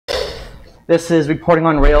This is reporting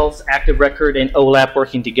on Rails, ActiveRecord, and OLAP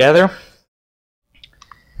working together.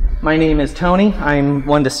 My name is Tony. I'm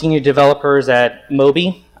one of the senior developers at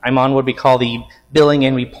Moby. I'm on what we call the billing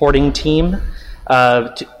and reporting team.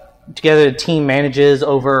 Together, the team manages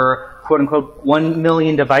over, quote-unquote, 1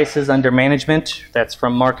 million devices under management. That's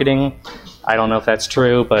from marketing. I don't know if that's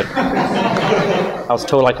true, but I was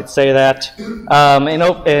told I could say that.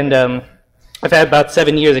 I've had about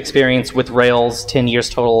 7 years experience with Rails, 10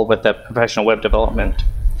 years total with the professional web development.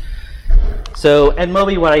 So at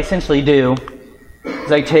Moby, what I essentially do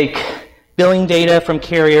is I take billing data from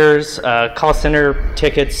carriers, call center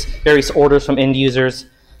tickets, various orders from end users,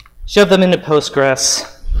 shove them into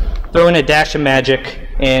Postgres, throw in a dash of magic,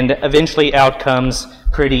 and eventually out comes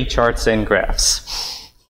pretty charts and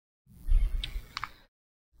graphs.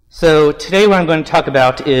 So today what I'm going to talk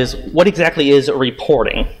about is what exactly is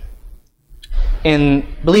reporting. And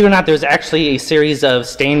believe it or not, there's actually a series of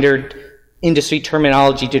standard industry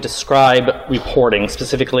terminology to describe reporting,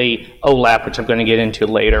 specifically OLAP, which I'm going to get into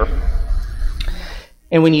later.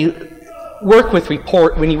 And when you work with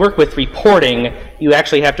reporting, you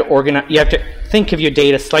actually have to organize. You have to think of your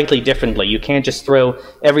data slightly differently. You can't just throw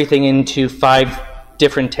everything into 5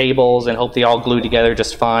 different tables and hope they all glue together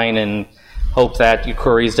just fine, and hope that your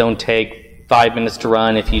queries don't take 5 minutes to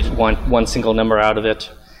run if you want one single number out of it.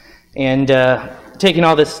 And taking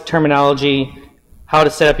all this terminology, how to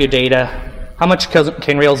set up your data, how much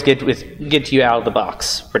can Rails get to you out of the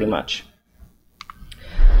box, pretty much.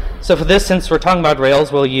 So for this, since we're talking about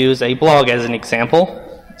Rails, we'll use a blog as an example.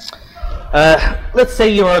 Let's say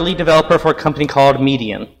you're a lead developer for a company called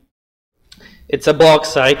Medium. It's a blog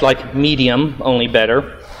site like Medium, only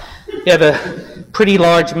better. You have a pretty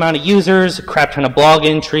large amount of users, a crap ton of blog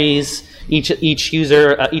entries. Each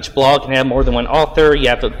blog can have more than one author. You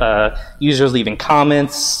have users leaving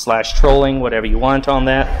comments, / trolling, whatever you want on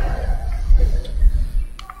that.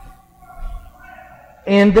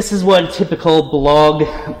 And this is what a typical blog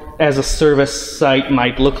as a service site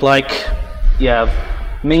might look like. You have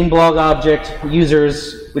main blog object,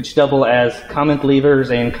 users, which double as comment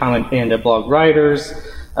leavers and blog writers.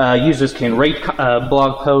 Users can rate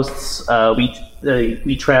blog posts.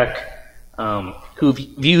 We track who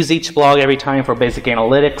views each blog every time for basic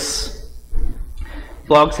analytics.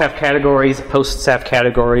 Blogs have categories, posts have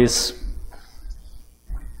categories.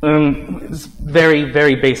 It's very,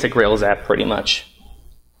 very basic Rails app, pretty much.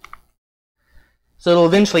 So it'll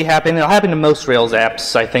eventually happen. It'll happen to most Rails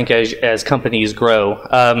apps, I think, as companies grow.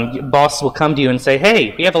 Bosses will come to you and say,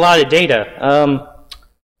 hey, we have a lot of data.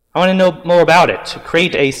 I want to know more about it.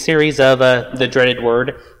 Create a series of, the dreaded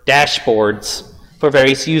word, dashboards for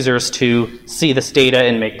various users to see this data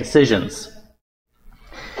and make decisions.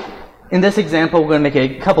 In this example, we're going to make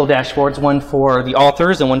a couple dashboards, one for the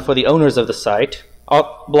authors and one for the owners of the site.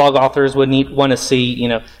 Blog authors would want to see,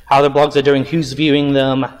 how their blogs are doing, who's viewing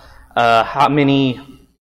them, how many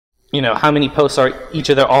posts are each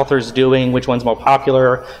of their authors doing, which one's more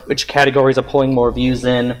popular, which categories are pulling more views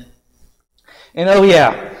in. And oh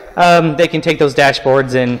yeah, they can take those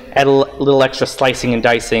dashboards and add a little extra slicing and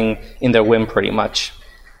dicing in their whim, pretty much.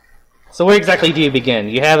 So where exactly do you begin?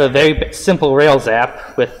 You have a very simple Rails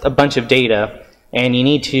app with a bunch of data, and you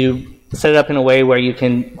need to set it up in a way where you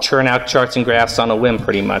can churn out charts and graphs on a whim,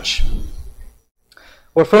 pretty much.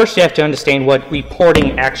 Well, first you have to understand what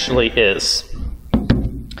reporting actually is.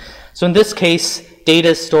 So in this case, data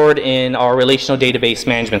is stored in our relational database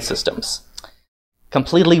management systems.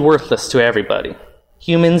 Completely worthless to everybody.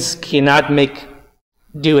 Humans cannot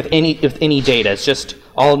do with any data. It's just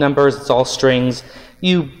all numbers, it's all strings.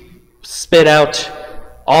 You spit out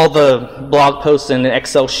all the blog posts in an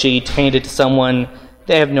Excel sheet, hand it to someone,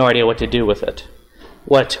 they have no idea what to do with it.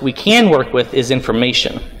 What we can work with is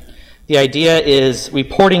information. The idea is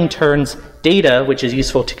reporting turns data, which is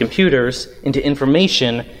useful to computers, into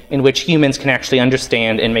information in which humans can actually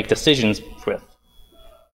understand and make decisions with.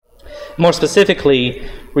 More specifically,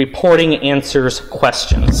 reporting answers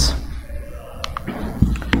questions.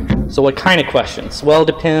 So what kind of questions? Well, it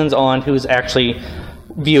depends on who's actually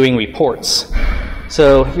viewing reports.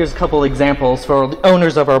 So here's a couple examples for the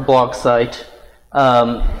owners of our blog site.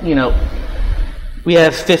 We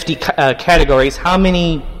have 50 categories. How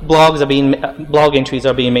many blog entries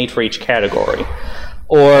are being made for each category?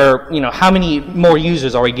 Or, how many more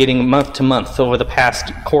users are we getting month to month over the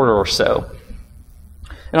past quarter or so?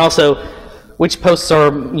 And also, which posts are,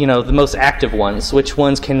 the most active ones? Which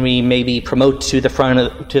ones can we maybe promote to the front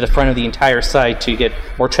of the entire site to get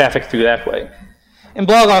more traffic through that way? And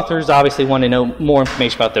blog authors obviously want to know more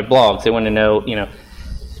information about their blogs. They want to know,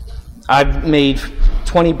 I've made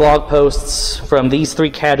 20 blog posts from these 3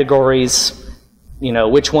 categories.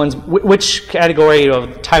 which category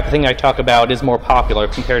of type of thing I talk about is more popular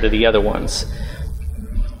compared to the other ones.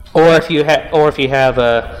 Or if you have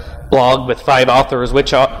a blog with 5 authors,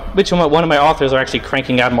 which one of my authors are actually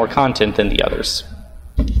cranking out more content than the others.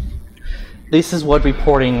 This is what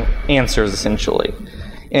reporting answers essentially.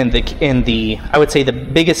 And I would say the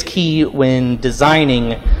biggest key when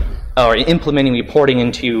designing or implementing reporting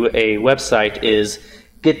into a website is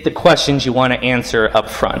get the questions you want to answer up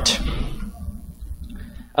front.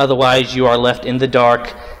 Otherwise, you are left in the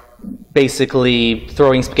dark, basically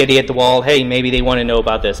throwing spaghetti at the wall. Hey, maybe they want to know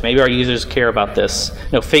about this. Maybe our users care about this.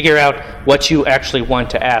 No, figure out what you actually want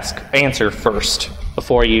to answer first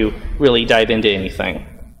before you really dive into anything.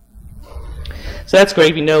 So that's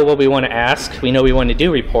great. We know what we want to ask. We know we want to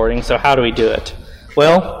do reporting. So how do we do it?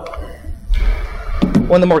 Well,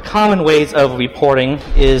 one of the more common ways of reporting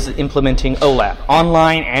is implementing OLAP,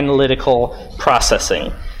 Online Analytical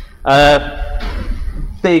Processing.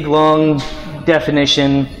 Big, long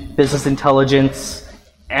definition, business intelligence,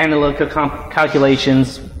 analytical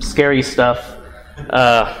calculations, scary stuff.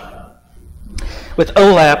 With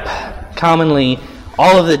OLAP, commonly,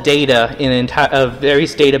 all of the data in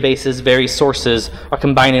various databases, various sources, are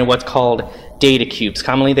combined in what's called data cubes.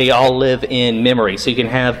 Commonly, they all live in memory, so you can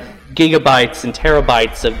have gigabytes and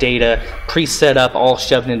terabytes of data pre-set up, all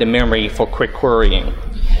shoved into memory for quick querying.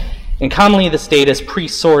 And commonly, this data is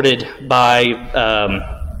pre-sorted by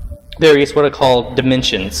various what are called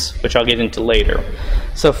dimensions, which I'll get into later.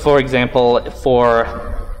 So, for example, for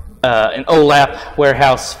an OLAP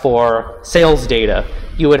warehouse for sales data,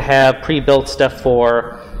 you would have pre-built stuff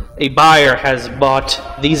for a buyer has bought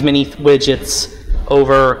these many widgets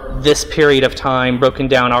over this period of time, broken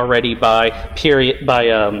down already by period, by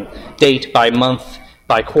date, by month,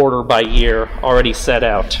 by quarter, by year, already set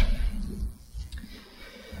out.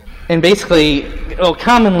 And basically,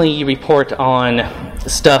 commonly you report on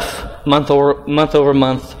stuff month over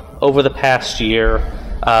month over the past year.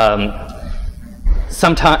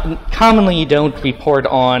 Commonly you don't report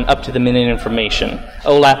on up-to-the-minute information.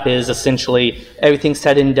 OLAP is essentially everything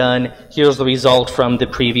said and done. Here's the result from the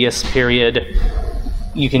previous period.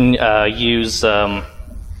 You can use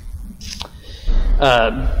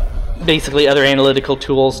basically other analytical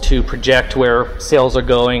tools to project where sales are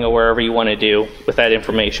going or wherever you want to do with that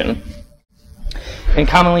information. And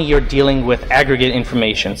commonly you're dealing with aggregate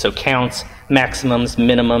information, so counts, maximums,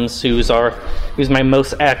 minimums, who's my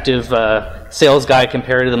most active sales guy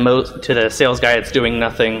compared to the sales guy that's doing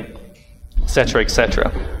nothing, etc.,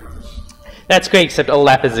 etc. That's great, except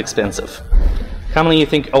OLAP is expensive. Commonly you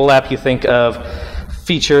think OLAP, you think of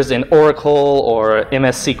features in Oracle or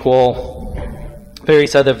MS SQL,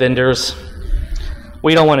 various other vendors.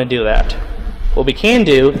 We don't want to do that. What we can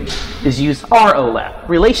do is use our OLAP,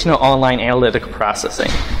 Relational Online Analytical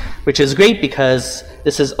Processing, which is great because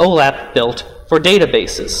this is OLAP built for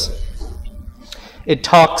databases. It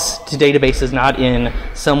talks to databases not in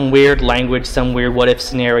some weird language, some weird what-if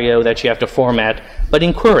scenario that you have to format, but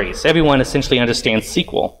in queries. Everyone essentially understands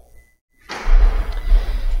SQL.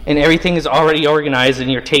 And everything is already organized in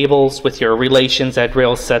your tables with your relations that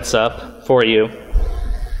Rails sets up for you.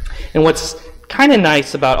 And what's kind of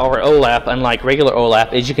nice about our OLAP, unlike regular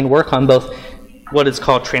OLAP, is you can work on both what is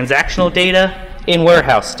called transactional data and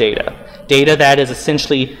warehouse data. Data that is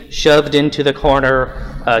essentially shoved into the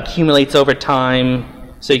corner, accumulates over time,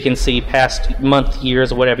 so you can see past month,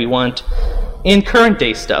 years, or whatever you want, in current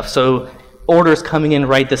day stuff. So orders coming in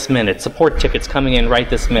right this minute, support tickets coming in right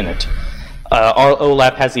this minute. Our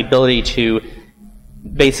OLAP has the ability to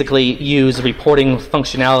basically use reporting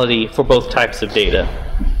functionality for both types of data.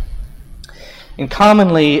 And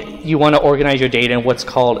commonly, you want to organize your data in what's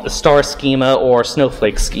called a star schema or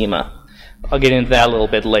snowflake schema. I'll get into that a little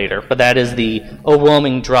bit later, but that is the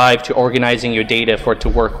overwhelming drive to organizing your data for it to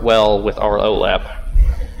work well with our OLAP,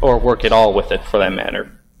 or work at all with it for that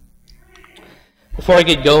matter. Before I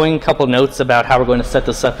get going, a couple notes about how we're going to set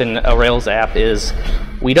this up in a Rails app is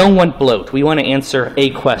we don't want bloat. We want to answer a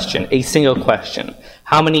question, a single question.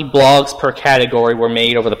 How many blogs per category were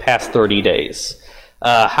made over the past 30 days?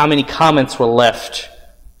 How many comments were left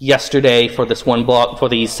yesterday for this one blog, for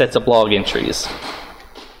these sets of blog entries?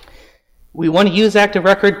 We want to use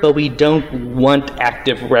ActiveRecord, but we don't want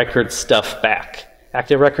ActiveRecord stuff back.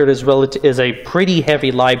 ActiveRecord is a pretty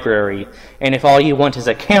heavy library, and if all you want is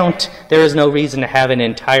a count, there is no reason to have an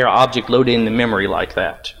entire object loaded into memory like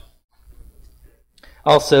that.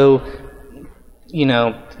 Also, you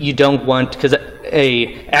don't want, because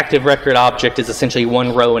a ActiveRecord object is essentially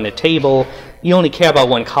one row in a table, you only care about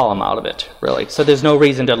one column out of it, really. So there's no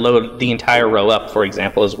reason to load the entire row up, for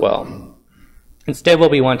example, as well. Instead, what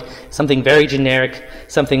we want is something very generic,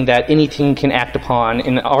 something that anything can act upon,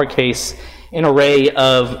 in our case, an array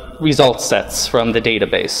of result sets from the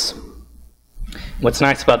database. What's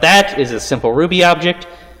nice about that is a simple Ruby object.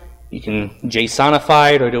 You can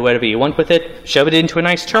JSONify it or do whatever you want with it. Shove it into a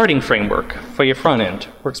nice charting framework for your front end.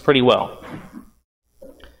 Works pretty well.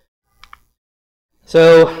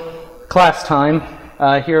 So, class time.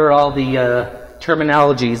 Here are all the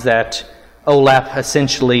terminologies that OLAP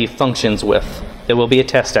essentially functions with. There will be a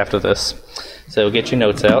test after this, so get your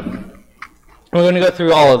notes out. We're going to go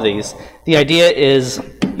through all of these. The idea is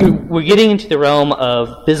we're getting into the realm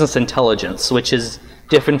of business intelligence, which is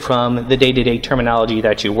different from the day-to-day terminology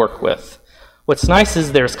that you work with. What's nice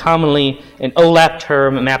is there's commonly an OLAP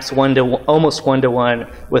term maps almost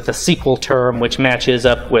one-to-one with a SQL term which matches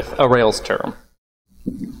up with a Rails term.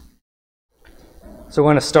 So we're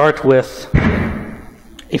going to start with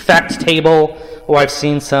a fact table, or I've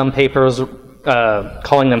seen some papers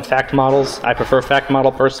calling them fact models. I prefer fact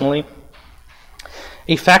model personally.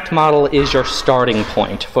 A fact model is your starting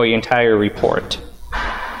point for your entire report.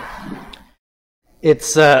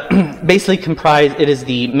 It's basically comprised, it is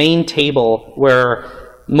the main table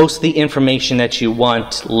where most of the information that you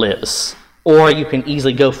want lives. Or you can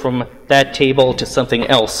easily go from that table to something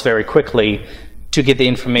else very quickly to get the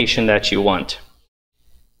information that you want.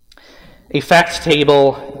 A fact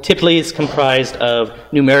table typically is comprised of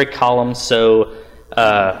numeric columns, so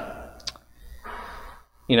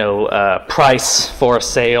price for a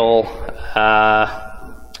sale,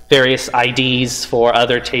 various IDs for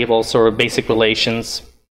other tables or basic relations.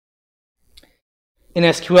 In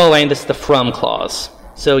SQL land, this is the from clause.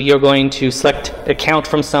 So you're going to select account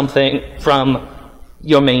from something from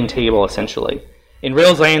your main table, essentially. In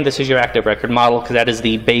Rails land, this is your ActiveRecord model, because that is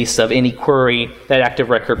the base of any query that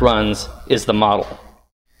ActiveRecord runs, is the model.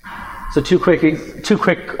 So two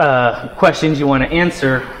quick questions you want to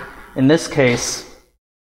answer. In this case,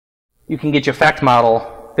 you can get your fact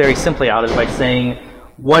model very simply out of by saying,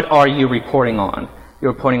 what are you reporting on?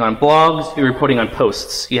 You're reporting on blogs, you're reporting on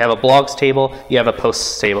posts. You have a blogs table, you have a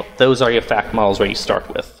posts table. Those are your fact models where you start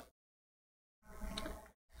with.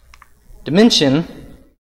 Dimension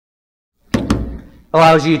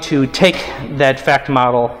allows you to take that fact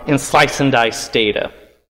model and slice and dice data.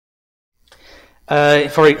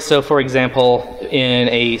 For example, in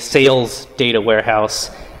a sales data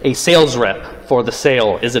warehouse, a sales rep for the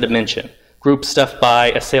sale is a dimension. Group stuff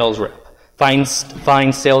by a sales rep.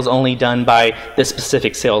 Find sales only done by this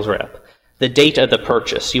specific sales rep. The date of the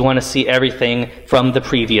purchase. You want to see everything from the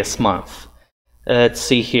previous month. Let's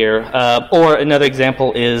see here. Or another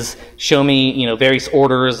example is show me, various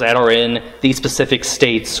orders that are in these specific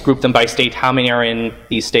states. Group them by state. How many are in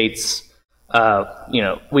these states?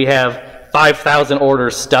 We have 5,000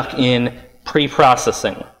 orders stuck in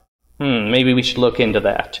pre-processing. Maybe we should look into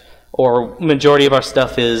that. Or majority of our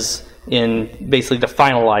stuff is in basically the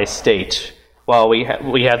finalized state, while we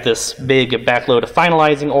have this big backload of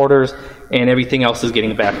finalizing orders, and everything else is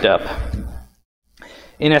getting backed up.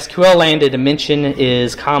 In SQL land, a dimension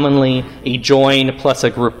is commonly a join plus a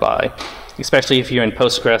group by, especially if you're in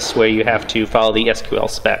Postgres where you have to follow the SQL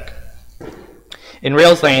spec. In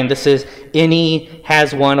Rails land, this is any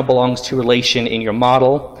has one or belongs to relation in your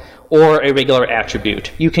model, or a regular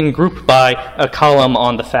attribute. You can group by a column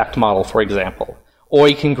on the fact model, for example. Or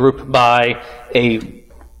you can group by a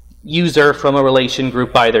user from a relation,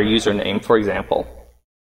 group by their username, for example.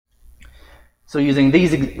 So using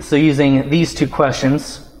these two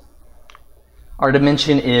questions, our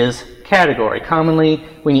dimension is category. Commonly,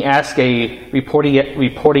 when you ask a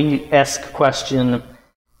reporting-esque question,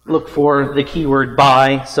 look for the keyword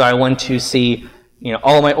by. So I want to see,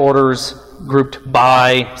 all my orders grouped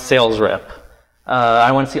by sales rep.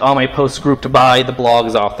 I want to see all my posts grouped by the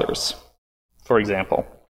blog's authors, for example.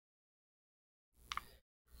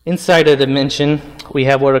 Inside a dimension, we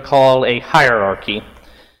have what are called a hierarchy.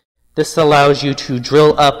 This allows you to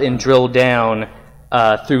drill up and drill down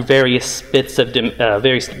through various bits of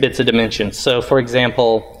dimensions. So, for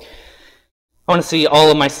example, I want to see all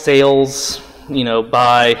of my sales,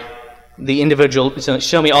 by the individual. So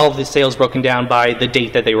show me all of the sales broken down by the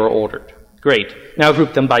date that they were ordered. Great. Now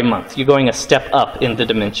group them by month. You're going a step up in the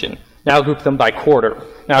dimension. Now group them by quarter.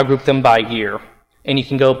 Now group them by year. And you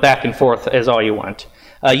can go back and forth as all you want.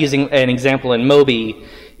 Using an example in Moby,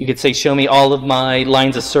 you could say, show me all of my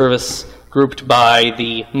lines of service grouped by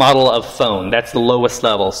the model of phone. That's the lowest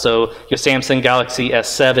level. So your Samsung Galaxy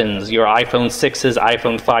S7s, your iPhone 6s,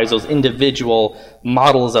 iPhone 5s, those individual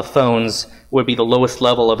models of phones would be the lowest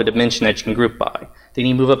level of a dimension that you can group by. Then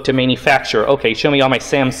you move up to manufacturer. Okay, show me all my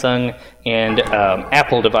Samsung and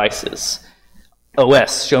Apple devices.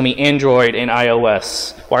 OS, show me Android and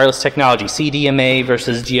iOS. Wireless technology, CDMA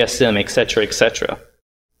versus GSM, etc., etc.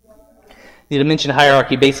 The dimension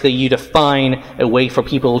hierarchy, basically you define a way for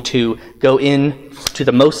people to go in to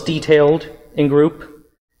the most detailed in group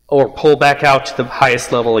or pull back out to the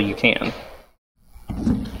highest level you can.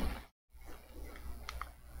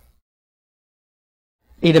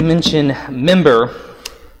 A dimension member.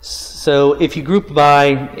 So if you group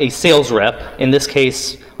by a sales rep, in this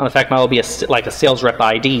case on the fact model will be like a sales rep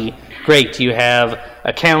ID, great, you have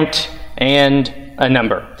a count and a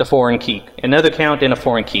number, the foreign key. Another count and a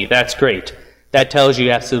foreign key, that's great. That tells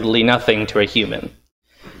you absolutely nothing to a human.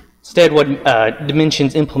 Instead, what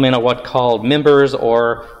dimensions implement are what called members,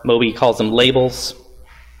 or Moby calls them labels.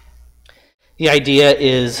 The idea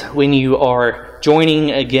is when you are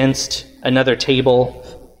joining against another table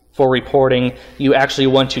for reporting, you actually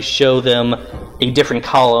want to show them a different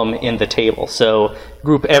column in the table. So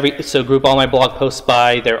group all my blog posts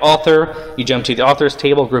by their author, you jump to the author's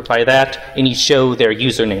table, group by that, and you show their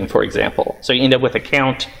username, for example. So you end up with a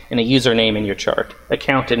count and a username in your chart, a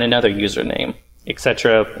count and another username,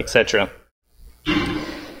 etc., etc.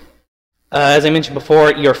 As I mentioned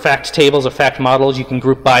before, your fact tables or fact models, you can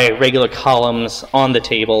group by regular columns on the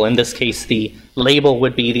table. In this case, the label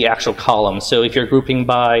would be the actual column. So if you're grouping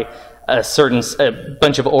by a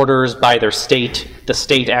bunch of orders by their state, the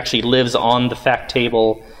state actually lives on the fact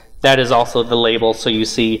table. That is also the label. So you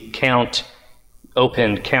see count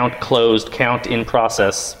opened, count closed, count in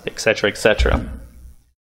process, etc., etc.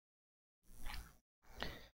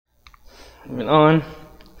 Moving on.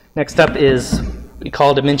 Next up is we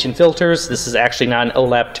call dimension filters. This is actually not an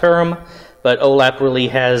OLAP term, but OLAP really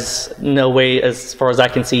has no way, as far as I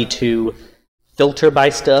can see, to filter by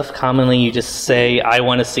stuff. Commonly, you just say, I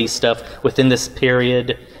want to see stuff within this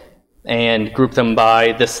period and group them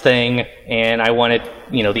by this thing, and I want it,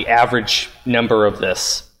 the average number of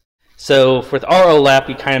this. So with our OLAP,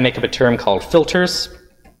 we kind of make up a term called filters.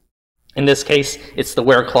 In this case, it's the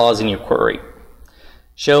where clause in your query.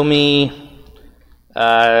 Show me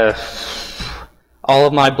all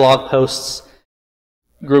of my blog posts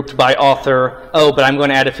grouped by author. Oh, but I'm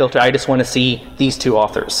going to add a filter. I just want to see these two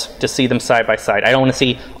authors, to see them side by side. I don't want to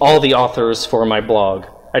see all the authors for my blog.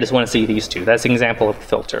 I just want to see these two. That's an example of a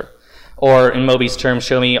filter. Or in Moby's terms,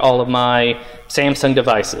 show me all of my Samsung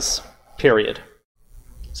devices, period.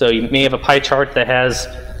 So you may have a pie chart that has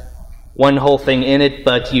one whole thing in it,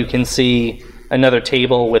 but you can see another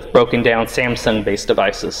table with broken down Samsung-based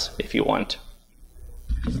devices if you want.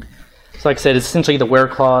 So like I said, it's essentially the where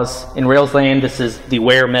clause. In Rails land, this is the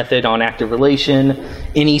where method on active relation.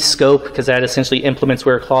 Any scope, because that essentially implements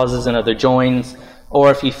where clauses and other joins.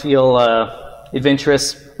 Or if you feel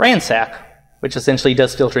adventurous, ransack, which essentially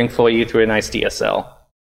does filtering for you through a nice DSL.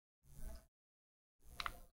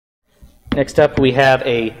 Next up, we have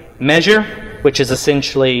a measure, which is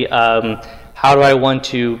essentially how do I want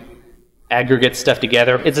to aggregate stuff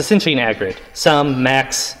together. It's essentially an aggregate. Sum,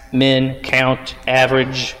 max, min, count,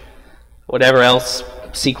 average, whatever else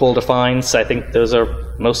SQL defines. I think those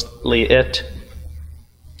are mostly it.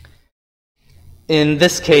 In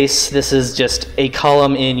this case, this is just a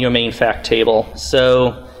column in your main fact table.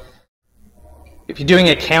 So if you're doing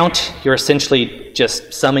a count, you're essentially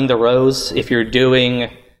just summing the rows. If you're doing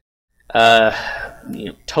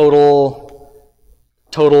total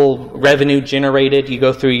revenue generated, you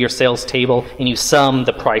go through your sales table and you sum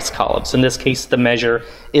the price column. So in this case, the measure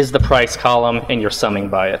is the price column and you're summing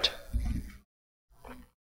by it.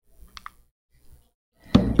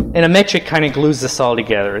 And a metric kind of glues this all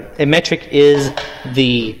together. A metric is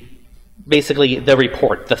basically the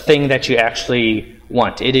report, the thing that you actually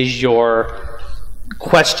want. It is your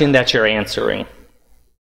question that you're answering.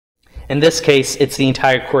 In this case, it's the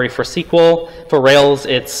entire query for SQL. For Rails,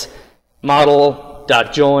 it's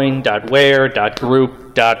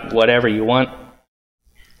model.join.where.group. Whatever you want.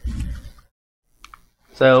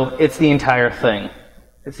 So it's the entire thing.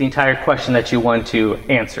 It's the entire question that you want to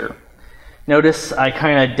answer. Notice I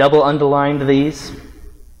kind of double underlined these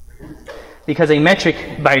because a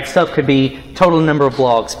metric by itself could be total number of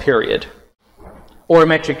blogs, period. Or a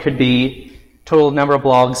metric could be total number of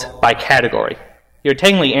blogs by category. You're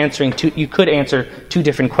technically answering you could answer two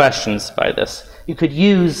different questions by this. You could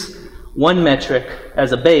use one metric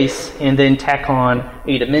as a base and then tack on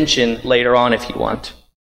a dimension later on if you want.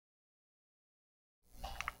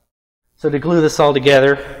 So to glue this all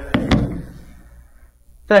together,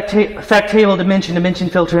 fact table, dimension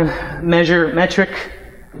filter, measure, metric,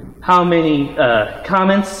 how many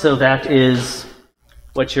comments, so that is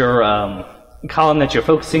what your column that you're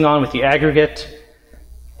focusing on with the aggregate.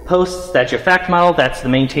 Posts, that's your fact model, that's the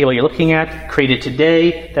main table you're looking at. Created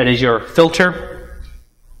today, that is your filter.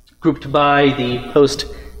 grouped by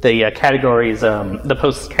the categories, the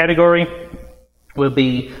post category will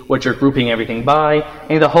be what you're grouping everything by,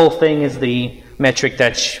 and the whole thing is the metric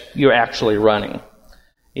that you're actually running.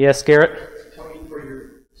 Yes, Garrett? Tell me for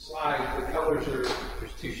your slide, the colors are,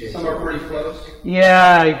 there's two shades. Some are pretty close.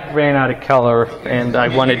 Yeah, I ran out of color, and I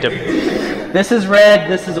wanted to... This is red,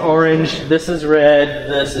 this is orange, this is red,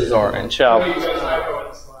 this is orange. Oh. You guys typo on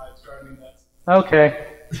the slide, so I mean that's... Okay.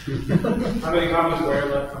 How many comments were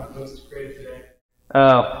left on post created today? Oh,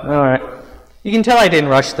 all right. You can tell I didn't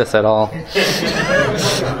rush this at all. I think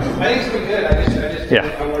it's been good. I just Yeah.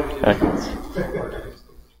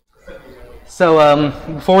 So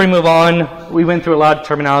before we move on, we went through a lot of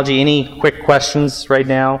terminology. Any quick questions right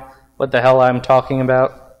now? What the hell I'm talking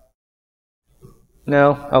about?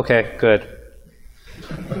 No? Okay, good.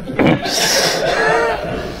 So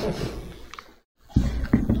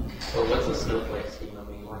what's a snowflake scheme? I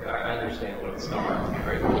mean, like, I understand what a star is,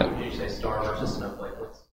 right? When you say star versus snowflake,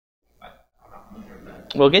 I'm not familiar with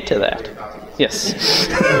that. We'll get to that. Yes.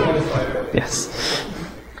 Yes.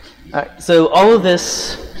 All right, so all of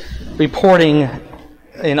this reporting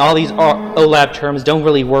and all these OLAP terms don't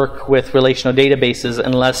really work with relational databases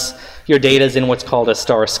unless your data is in what's called a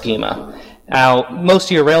star schema. Now, most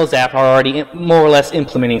of your Rails app are already more or less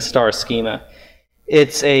implementing star schema.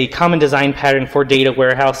 It's a common design pattern for data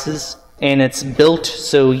warehouses, and it's built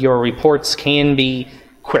so your reports can be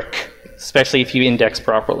quick, especially if you index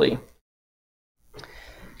properly.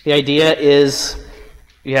 The idea is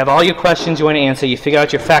you have all your questions you want to answer, you figure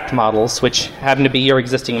out your fact models, which happen to be your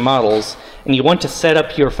existing models, and you want to set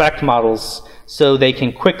up your fact models so they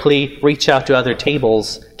can quickly reach out to other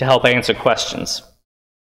tables to help answer questions.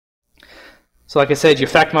 So like I said, your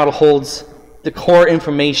fact model holds the core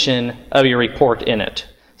information of your report in it.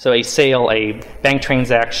 So a sale, a bank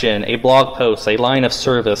transaction, a blog post, a line of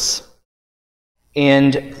service.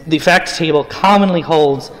 And the fact table commonly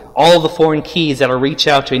holds all the foreign keys that will reach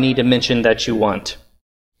out to any dimension that you want.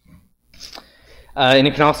 And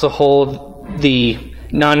it can also hold the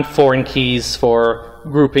non-foreign keys for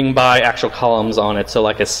grouping by actual columns on it, so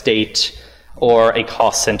like a state or a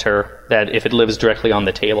cost center, that if it lives directly on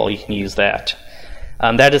the table, you can use that.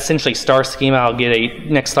 That is essentially star schema. I'll get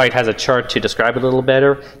next slide has a chart to describe it a little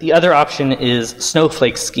better. The other option is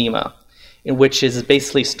snowflake schema, which is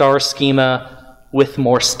basically star schema with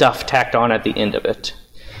more stuff tacked on at the end of it.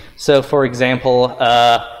 So for example,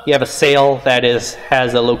 you have a sale that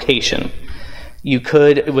has a location. You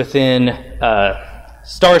could, within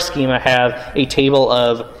star schema, have a table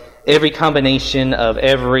of every combination of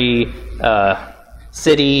every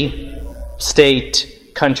city,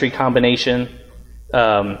 state, country combination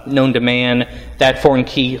known to man. That foreign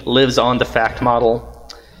key lives on the fact model.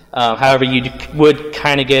 However, you would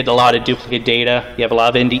kind of get a lot of duplicate data. You have a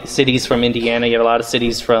lot of cities from Indiana, you have a lot of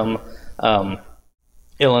cities from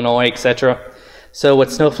Illinois, etc. So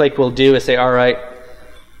what Snowflake will do is say, all right,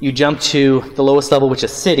 you jump to the lowest level, which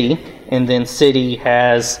is city, and then city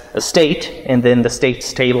has a state, and then the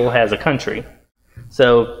state's table has a country.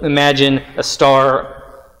 So imagine a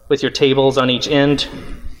star with your tables on each end.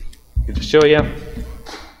 I'll show you.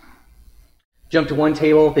 Jump to one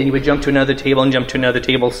table, then you would jump to another table and jump to another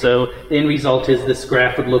table. So the end result is this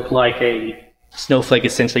graph would look like a snowflake,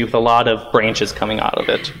 essentially, with a lot of branches coming out of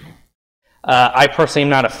it. I personally am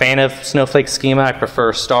not a fan of snowflake schema. I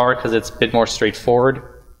prefer star because it's a bit more straightforward.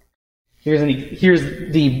 Here's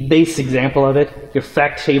the base example of it. Your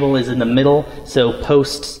fact table is in the middle, so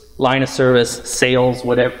posts, line of service, sales,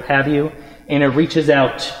 whatever have you, and it reaches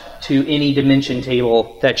out to any dimension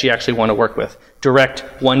table that you actually want to work with. Direct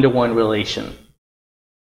one-to-one relation.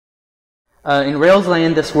 In Rails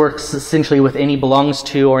land, this works essentially with any belongs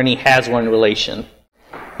to or any has one relation.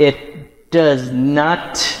 It does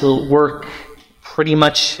not work pretty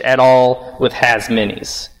much at all with has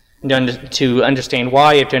manys. To understand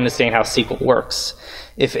why, you have to understand how SQL works.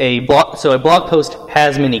 If a blog post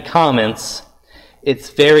has many comments,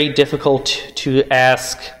 it's very difficult to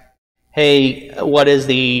ask, hey, what is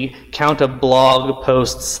the count of blog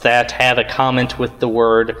posts that have a comment with the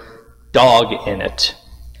word dog in it?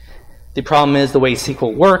 The problem is the way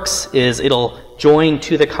SQL works is it'll join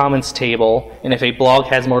to the comments table, and if a blog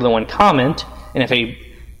has more than one comment, and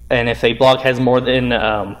if a blog has more than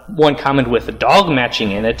one comment with a dog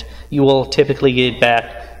matching in it, you will typically get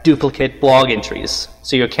back duplicate blog entries.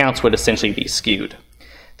 So your counts would essentially be skewed.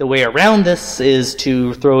 The way around this is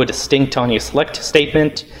to throw a distinct on your select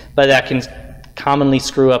statement, but that can commonly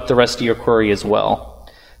screw up the rest of your query as well.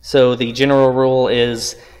 So the general rule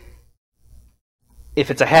is if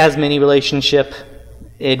it's a has-many relationship,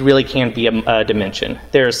 it really can't be a dimension.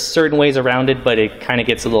 There's certain ways around it, but it kind of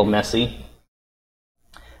gets a little messy.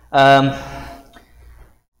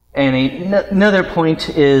 Another point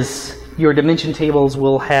is your dimension tables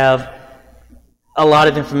will have a lot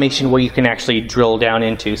of information where you can actually drill down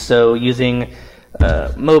into. So using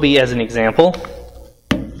Moby as an example,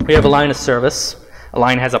 we have a line of service. A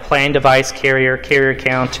line has a plan device, carrier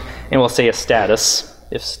count, and we'll say a status,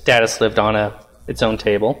 if status lived on its own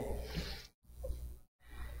table.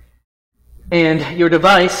 And your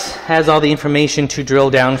device has all the information to drill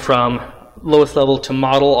down from lowest level to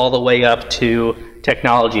model all the way up to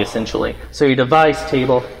technology, essentially. So your device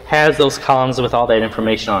table has those columns with all that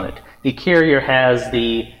information on it. The carrier has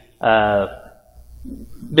the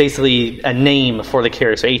basically a name for the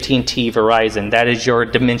carrier. So AT&T, Verizon, that is your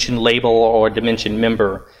dimension label or dimension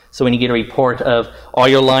member. So when you get a report of all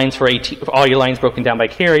your lines all your lines broken down by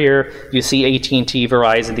carrier, you see AT&T,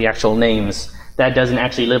 Verizon, the actual names. That doesn't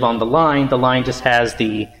actually live on the line. The line just has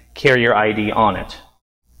the carrier ID on it.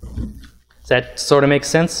 Does that sort of make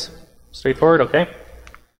sense? Straightforward, okay?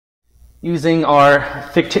 Using our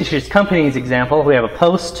fictitious companies example, we have a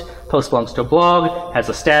post. Post belongs to a blog, has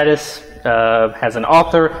a status, has an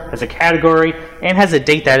author, has a category, and has a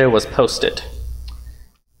date that it was posted.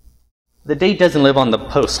 The date doesn't live on the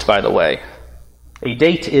post, by the way. A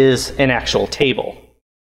date is an actual table.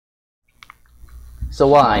 So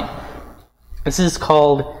why? This is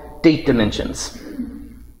called date dimensions.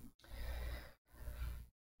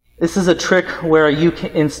 This is a trick where you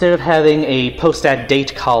can, instead of having a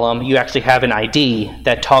post@date column, you actually have an ID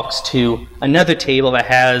that talks to another table that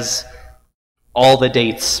has all the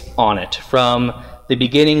dates on it, from the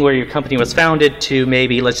beginning where your company was founded to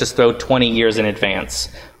maybe, let's just throw 20 years in advance.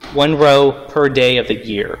 One row per day of the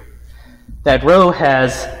year. That row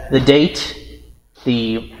has the date,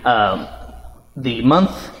 the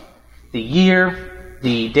month, the year,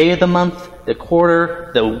 the day of the month, the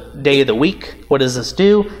quarter, the day of the week. What does this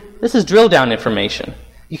do? This is drill down information.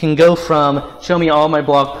 You can go from show me all my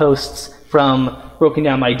blog posts from broken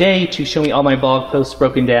down by day to show me all my blog posts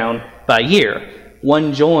broken down by year.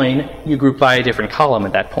 One join, you group by a different column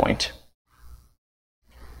at that point.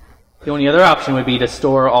 The only other option would be to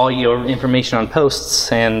store all your information on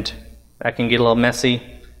posts, and that can get a little messy.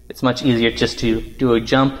 It's much easier just to do a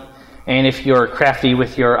jump. And if you're crafty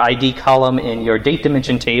with your ID column in your date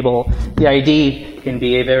dimension table, the ID can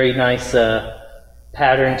be a very nice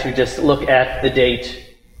pattern to just look at the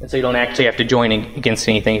date, and so you don't actually have to join against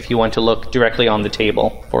anything if you want to look directly on the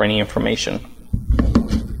table for any information.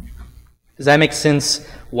 Does that make sense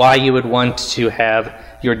why you would want to have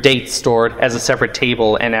your date stored as a separate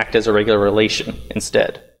table and act as a regular relation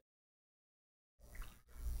instead?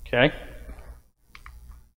 Okay.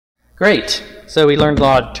 Great. So we learned a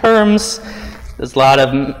lot of terms. There's a lot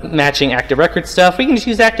of matching ActiveRecord stuff. We can just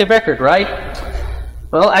use ActiveRecord, right?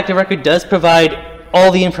 Well, ActiveRecord does provide all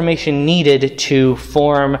the information needed to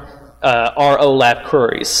form ROLAP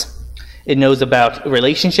queries. It knows about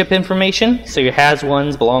relationship information, so your has,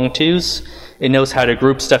 ones, belong tos. It knows how to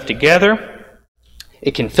group stuff together.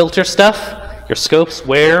 It can filter stuff, your scopes,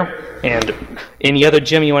 where, and any other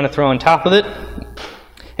gem you want to throw on top of it.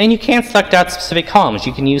 And you can select out specific columns.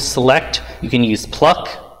 You can use select, you can use pluck.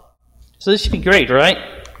 So this should be great, right?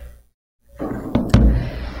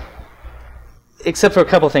 Except for a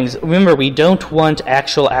couple things. Remember, we don't want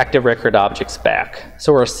actual ActiveRecord objects back.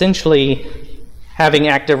 So we're essentially having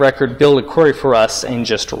ActiveRecord build a query for us and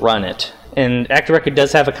just run it. And ActiveRecord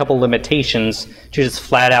does have a couple limitations to just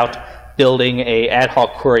flat out building a ad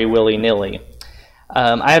hoc query willy-nilly.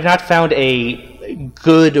 I have not found a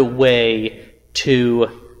good way to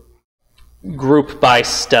group by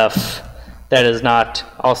stuff that is not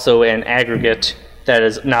also an aggregate, that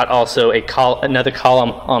is not also another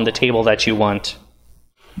column on the table that you want.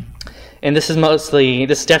 And this is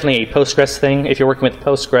definitely a Postgres thing. If you're working with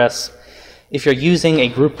Postgres, if you're using a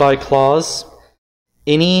group by clause,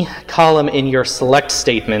 any column in your select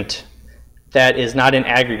statement that is not an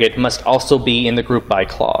aggregate must also be in the group by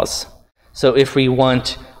clause. So if we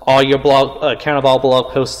want all your count of all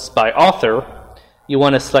blog posts by author, you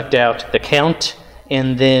want to select out the count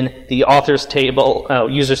and then the authors table,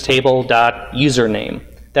 users table dot username.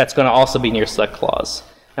 That's going to also be in your select clause.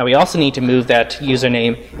 Now we also need to move that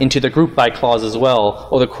username into the group by clause as well,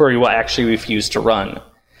 or the query will actually refuse to run.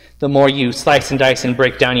 The more you slice and dice and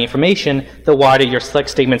break down the information, the wider your select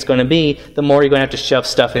statement's going to be, the more you're going to have to shove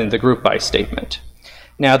stuff into the group by statement.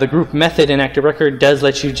 Now the group method in ActiveRecord does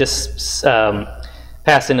let you just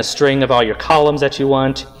pass in a string of all your columns that you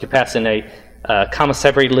want. You can pass in a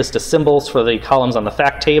comma-separated list of symbols for the columns on the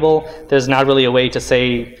fact table. There's not really a way to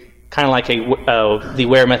say, kind of like the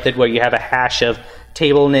where method where you have a hash of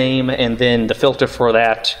table name and then the filter for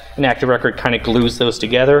that, and ActiveRecord kind of glues those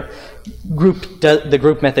together. The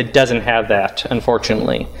group method doesn't have that,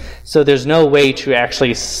 unfortunately. So there's no way to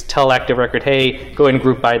actually tell ActiveRecord, hey, go ahead and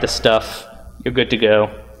group by the stuff. You're good to go.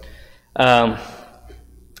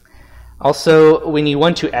 Also, when you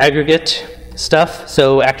want to aggregate stuff,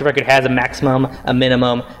 so ActiveRecord has a maximum, a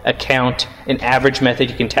minimum, a count, an average method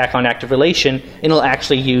you can tack on ActiveRelation, and it'll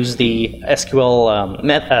actually use the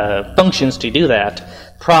SQL functions to do that.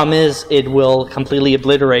 Problem is, it will completely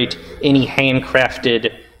obliterate any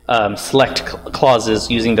handcrafted select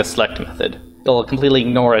clauses using the select method. It'll completely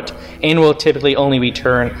ignore it, and will typically only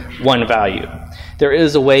return one value. There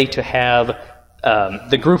is a way to have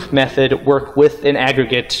the group method work with an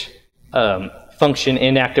aggregate function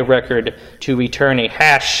in ActiveRecord to return a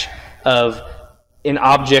hash of an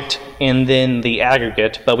object and then the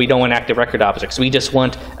aggregate, but we don't want ActiveRecord objects. We just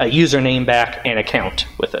want a username back and a count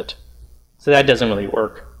with it. So that doesn't really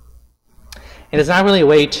work. And there's not really a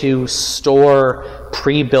way to store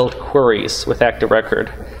pre-built queries with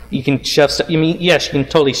ActiveRecord. You can shove stuff, yes, you can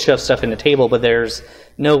totally shove stuff in the table, but there's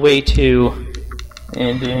no way to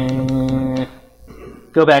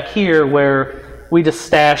go back here where we just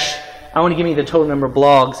stash, I want to give me the total number of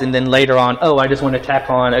blogs, and then later on, oh, I just want to tack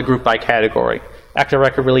on a group by category.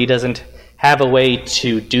 ActiveRecord really doesn't have a way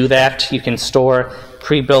to do that. You can store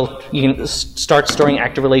pre-built, you can start storing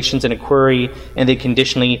active relations in a query and then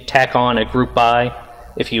conditionally tack on a group by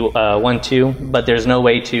if you want to, but there's no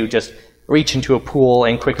way to just reach into a pool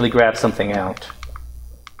and quickly grab something out.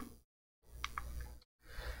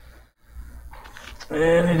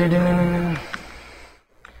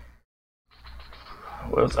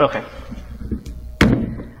 Okay.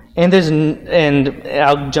 And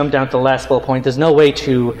I'll jump down to the last bullet point. There's no way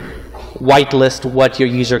to whitelist what your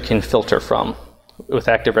user can filter from with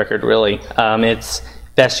ActiveRecord, really. It's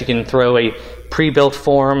best you can throw a pre-built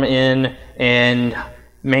form in and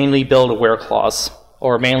manually build a where clause,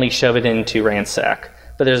 or manually shove it into ransack.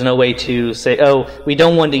 But there's no way to say, oh, we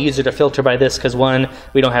don't want the user to filter by this because, one,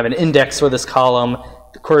 we don't have an index for this column,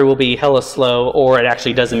 the query will be hella slow, or it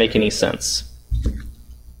actually doesn't make any sense.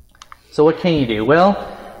 So what can you do?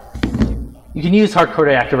 Well, you can use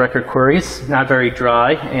hard-coded ActiveRecord queries, not very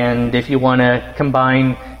dry, and if you want to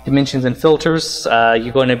combine dimensions and filters,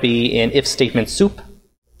 you're going to be in if statement soup,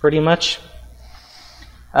 pretty much.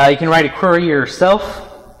 You can write a query yourself,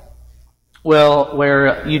 well,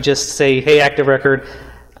 where you just say, hey, ActiveRecord,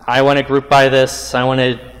 I want to group by this, I want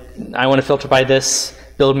to filter by this,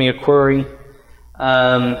 build me a query.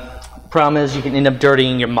 Problem is you can end up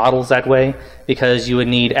dirtying your models that way, because you would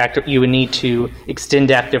need to extend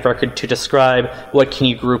ActiveRecord to describe what can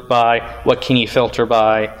you group by, what can you filter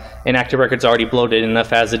by, and ActiveRecord's already bloated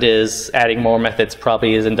enough as it is. Adding more methods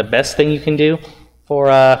probably isn't the best thing you can do for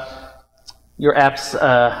your app's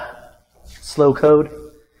slow code.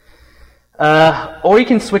 Or you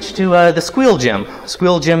can switch to the Squeal gem.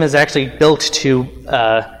 Squeal gem is actually built to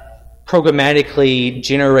programmatically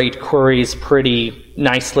generate queries pretty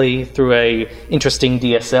nicely through a interesting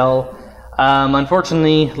DSL.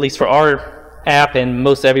 Unfortunately, at least for our app and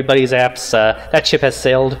most everybody's apps, that ship has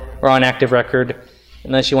sailed. We're on ActiveRecord.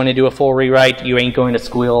 Unless you want to do a full rewrite, you ain't going to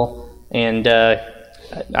Squeal. And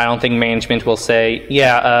I don't think management will say,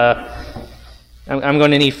 yeah, I'm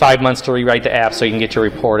going to need 5 months to rewrite the app so you can get your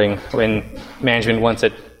reporting, when management wants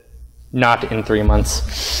it not in 3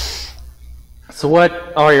 months. So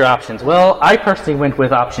what are your options? Well, I personally went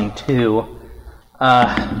with option 2.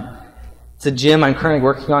 It's a gem I'm currently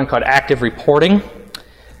working on called Active Reporting.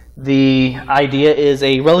 The idea is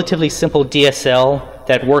a relatively simple DSL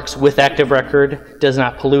that works with ActiveRecord, does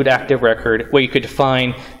not pollute ActiveRecord, where you could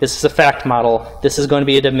define this is a fact model, this is going to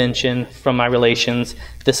be a dimension from my relations,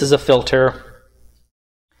 this is a filter,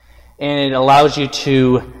 and it allows you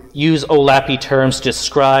to use OLAP terms to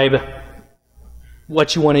describe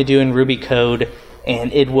what you want to do in Ruby code,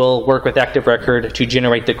 and it will work with ActiveRecord to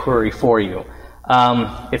generate the query for you.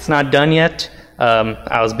 It's not done yet.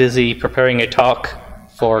 I was busy preparing a talk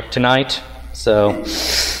for tonight, so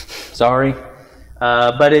sorry.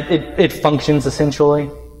 But it functions essentially.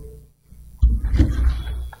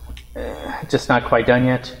 Just not quite done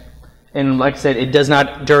yet. And like I said, it does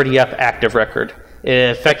not dirty up ActiveRecord.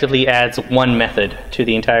 It effectively adds one method to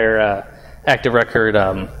the entire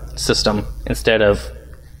ActiveRecord system instead of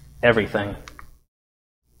everything.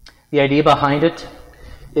 The idea behind it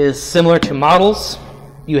is similar to models.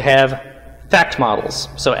 You have fact models,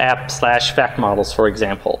 so app/fact models, for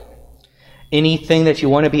example. Anything that you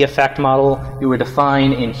want to be a fact model, you would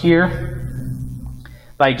define in here.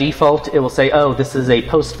 By default, it will say, oh, this is a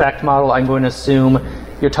post-fact model. I'm going to assume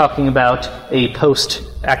you're talking about a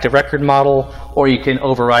post-ActiveRecord model, or you can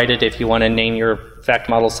override it if you want to name your fact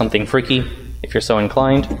model something freaky, if you're so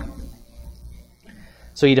inclined.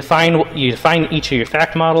 So you define each of your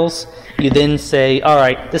fact models. You then say, all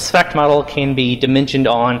right, this fact model can be dimensioned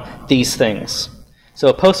on these things. So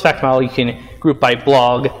a post fact model you can group by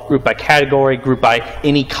blog, group by category, group by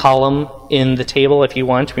any column in the table if you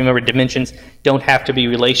want. Remember, dimensions don't have to be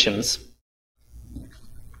relations.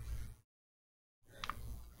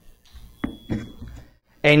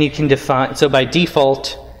 And you can define, so by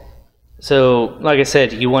default, so like I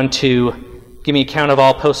said, you want to give me a count of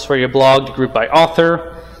all posts for your blog to group by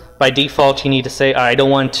author. By default, you need to say, I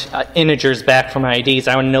don't want integers back from my IDs.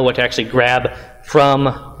 I want to know what to actually grab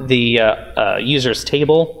from the user's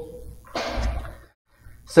table.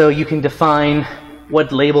 So you can define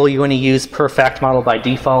what label you want to use per fact model by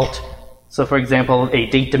default. So for example, a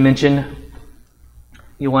date dimension.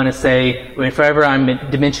 You want to say, whenever I'm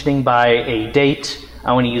dimensioning by a date,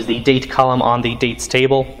 I want to use the date column on the dates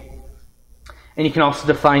table. And you can also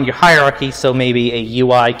define your hierarchy, so maybe a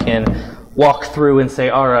UI can walk through and say,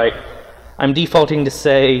 all right, I'm defaulting to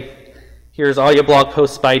say, here's all your blog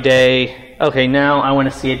posts by day. Okay, now I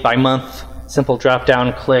want to see it by month. Simple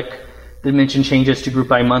drop-down click. Dimension changes to group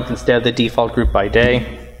by month instead of the default group by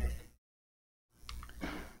day.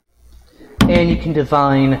 And you can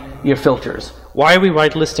define your filters. Why are we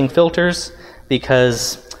whitelisting filters?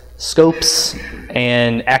 Because scopes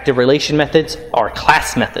and active relation methods are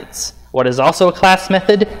class methods. What is also a class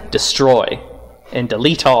method? Destroy and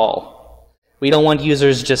delete all. We don't want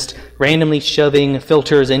users just randomly shoving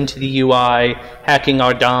filters into the UI, hacking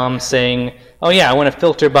our DOM, saying, oh yeah, I want to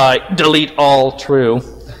filter by delete all true,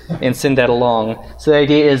 and send that along. So the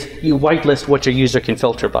idea is you whitelist what your user can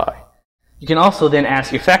filter by. You can also then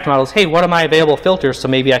ask your fact models, hey, what are my available filters, so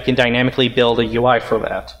maybe I can dynamically build a UI for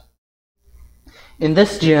that. In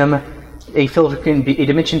this gem, a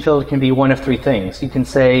dimension filter can be one of three things. You can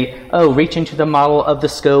say, oh, reach into the model of the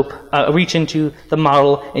scope, reach into the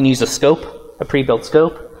model and use a scope, a pre-built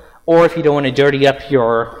scope. Or if you don't want to dirty up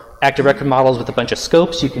your ActiveRecord models with a bunch of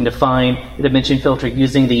scopes, you can define a dimension filter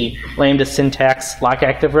using the Lambda syntax like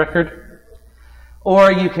ActiveRecord.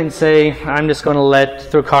 Or you can say, I'm just going to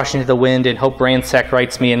throw caution to the wind and hope Ransack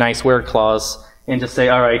writes me a nice where clause, and just say,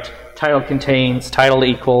 all right, title contains, title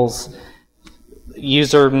equals,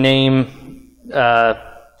 username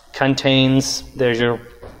contains, there's your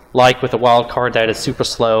like with a wildcard that is super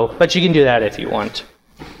slow, but you can do that if you want.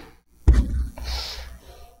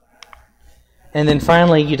 And then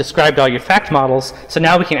finally, you described all your fact models, so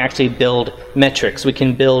now we can actually build metrics. We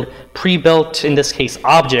can build pre-built, in this case,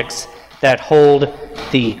 objects that hold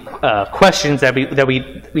the questions that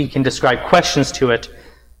we can describe questions to it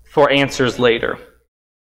for answers later.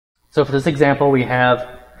 So for this example, we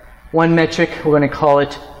have one metric. We're going to call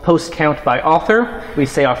it post count by author. We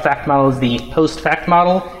say our fact model is the post fact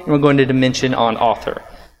model, and we're going to dimension on author.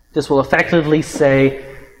 This will effectively say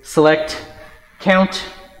select count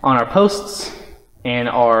on our posts and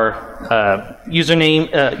our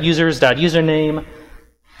users.username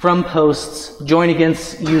from posts, join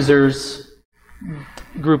against users,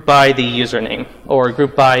 group by the username, or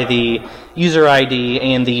group by the user ID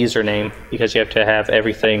and the username, because you have to have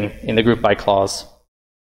everything in the group by clause.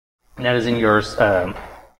 And that is in your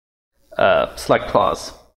select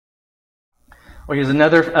clause. Or here's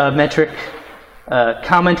another metric,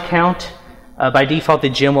 comment count. By default, the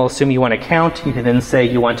gem will assume you want a count. You can then say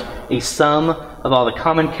you want a sum of all the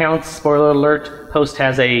comment counts. Spoiler alert, post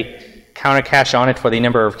has a counter cache on it for the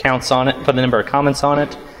number of counts on it, for the number of comments on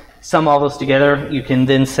it. Sum all those together. You can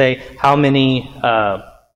then say how many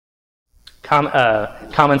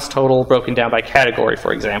comments total broken down by category,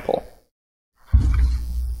 for example.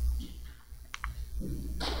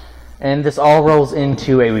 And this all rolls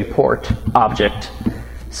into a report object.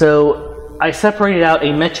 So I separated out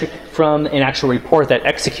a metric from an actual report that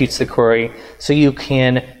executes the query, so you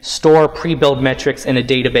can store pre-built metrics in a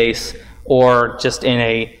database or just in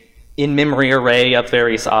a in-memory array of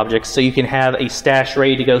various objects. So you can have a stash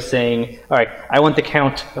ready to go saying, all right, I want the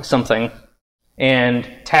count of something, and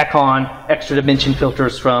tack on extra dimension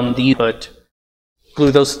filters from the input,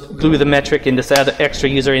 glue the metric and this other extra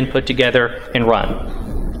user input together, and run.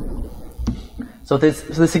 So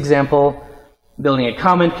this example, building a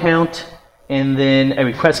comment count, and then a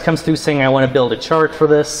request comes through saying I want to build a chart for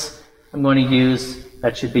this. I'm going to use,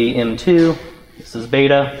 that should be M2. This is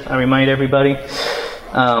beta, I remind everybody.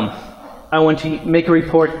 I want to make a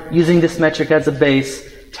report using this metric as a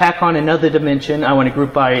base, tack on another dimension. I want to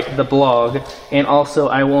group by the blog, and also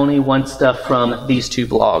I only want stuff from these two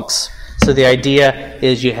blogs. So the idea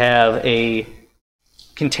is you have a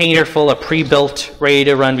container full of pre-built,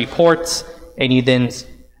 ready-to-run reports, and you then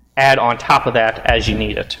add on top of that as you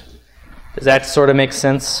need it. Does that sort of make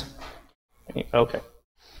sense? Okay.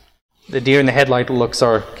 The deer in the headlight looks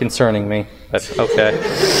are concerning me, but okay.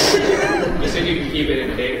 You said you can keep it in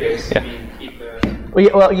a database. Yeah. You can keep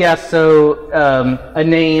the... Well, yeah, so a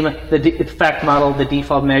name, the fact model, the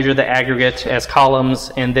default measure, the aggregate as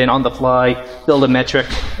columns, and then on the fly, build a metric,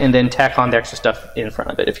 and then tack on the extra stuff in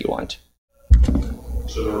front of it if you want.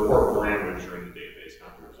 So the report parameters are in the database,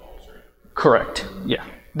 not the results, right? Correct, yeah.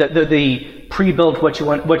 The pre-built what you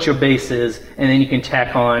want, what your base is, and then you can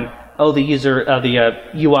tack on, oh, the user, the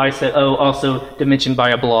UI said, oh, also dimensioned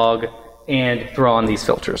by a blog, and throw on these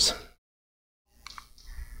filters.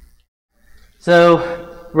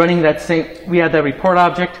 So running that same, we have that report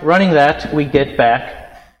object. Running that, we get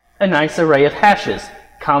back a nice array of hashes.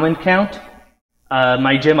 Comment count.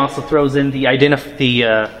 My gem also throws in the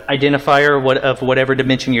identifier of whatever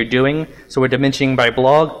dimension you're doing. So we're dimensioning by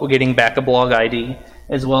blog. We're getting back a blog ID,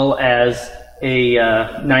 as well as a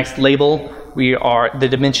nice label. The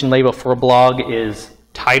dimension label for a blog is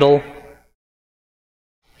title.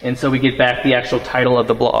 And so we get back the actual title of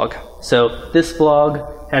the blog. So this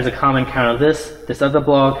blog has a common count of this other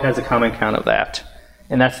blog has a common count of that.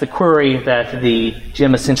 And that's the query that the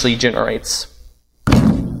gem essentially generates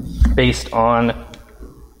based on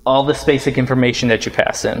all this basic information that you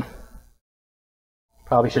pass in.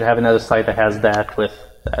 Probably should have another site that has that with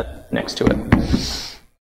that next to it.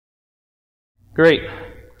 Great.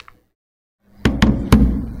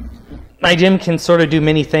 My gem can sort of do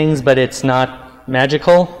many things, but it's not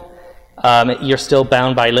magical. You're still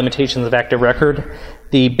bound by limitations of ActiveRecord.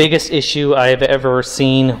 The biggest issue I've ever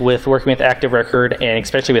seen with working with ActiveRecord, and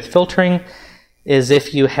especially with filtering, is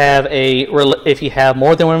if you have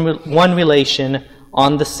more than one relation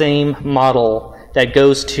on the same model that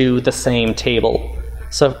goes to the same table.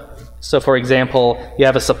 So for example, you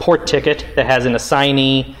have a support ticket that has an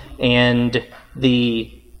assignee and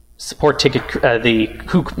the support ticket,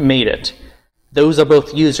 who made it. Those are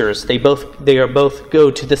both users. They both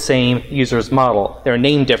go to the same user's model. They're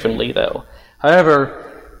named differently though.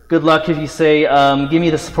 However, good luck if you say, give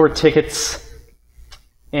me the support tickets,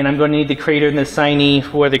 and I'm going to need the creator and the assignee,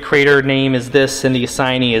 where the creator name is this and the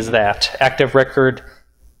assignee is that. ActiveRecord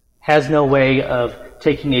has no way of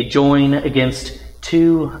taking a join against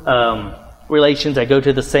two relations that go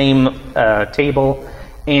to the same table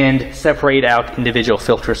and separate out individual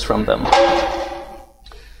filters from them.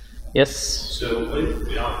 Yes? So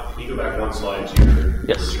can you go back one slide to your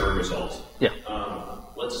Yes. return results? Yeah.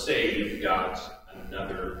 Let's say you've got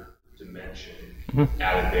another dimension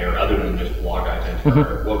added there other than just blog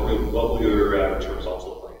identifier. What will your return results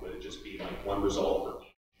look like? Would it just be like one result for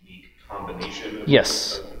each unique combination?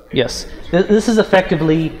 Yes. Yes. This is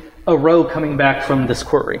effectively a row coming back from this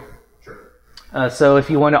query. Sure. So if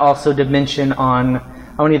you want to also dimension on,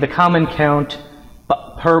 I want to the common count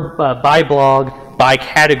by blog, by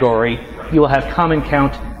category, you will have common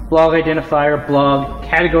count, blog identifier, blog,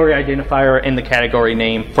 category identifier, and the category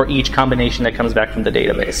name for each combination that comes back from the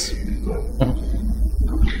database.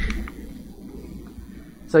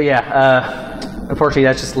 So yeah, unfortunately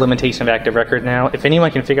that's just a limitation of ActiveRecord now. If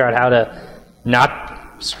anyone can figure out how to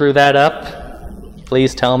not screw that up,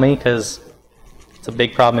 please tell me, because it's a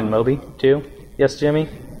big problem in Moby too. Yes, Jimmy?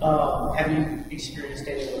 Have you experienced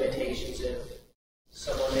any limitations if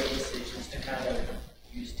someone made decisions to kind of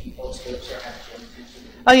use default scopes or have gems use them?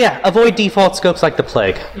 Oh yeah, avoid default scopes like the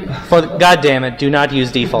plague. For God damn it, do not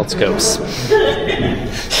use default scopes.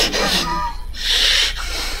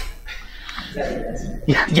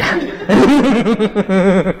 Yeah, yeah.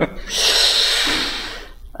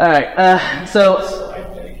 All right. So.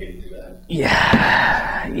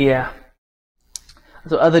 Yeah.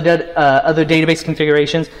 So other database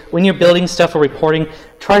configurations. When you're building stuff or reporting,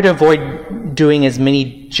 try to avoid doing as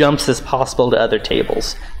many jumps as possible to other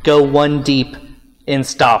tables. Go one deep and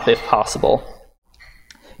stop if possible.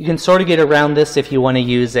 You can sort of get around this if you want to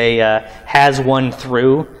use a has one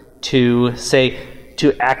through to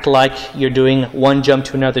act like you're doing one jump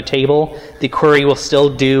to another table. The query will still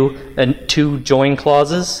do two join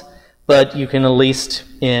clauses, but you can at least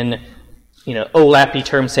in OLAP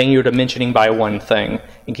terms saying you're dimensioning by one thing.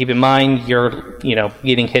 And keep in mind you're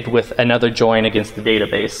getting hit with another join against the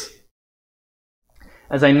database.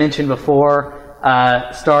 As I mentioned before,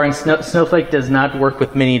 starring Snowflake does not work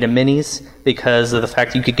with many-to-minis because of the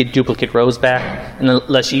fact you could get duplicate rows back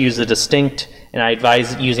unless you use a distinct. And I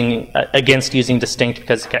advise against using distinct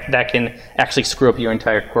because that can actually screw up your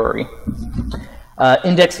entire query.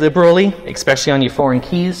 Index liberally, especially on your foreign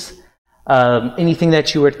keys. Anything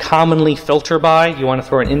that you would commonly filter by, you want to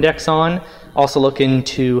throw an index on. Also look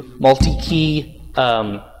into multi-key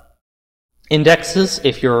Indexes,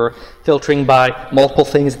 if you're filtering by multiple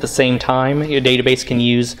things at the same time, your database can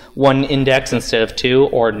use one index instead of two,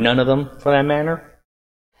 or none of them for that matter.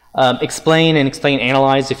 Explain and explain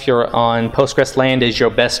analyze, if you're on Postgres land, is your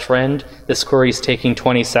best friend. This query is taking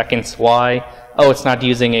 20 seconds. Why? Oh, it's not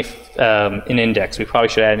using an index. We probably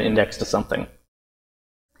should add an index to something.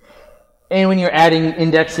 And when you're adding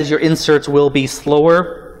indexes, your inserts will be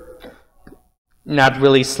slower. Not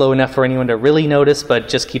really slow enough for anyone to really notice, but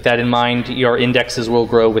just keep that in mind. Your indexes will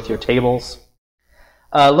grow with your tables.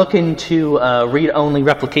 Look into read-only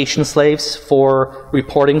replication slaves for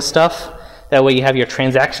reporting stuff. That way you have your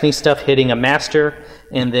transaction-y stuff hitting a master,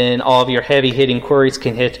 and then all of your heavy-hitting queries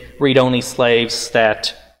can hit read-only slaves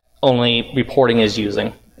that only reporting is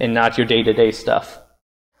using, and not your day-to-day stuff.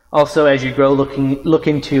 Also, as you grow, look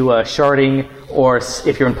into sharding, or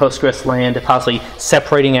if you're in Postgres land, possibly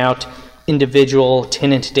separating out individual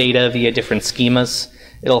tenant data via different schemas.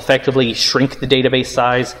 It'll effectively shrink the database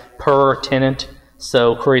size per tenant,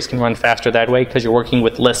 so queries can run faster that way because you're working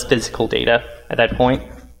with less physical data at that point.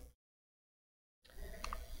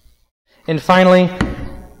 And finally,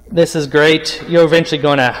 this is great. You're eventually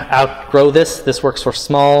going to outgrow this. This works for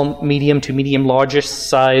small, medium to medium largest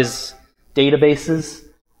size databases,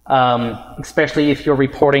 especially if you're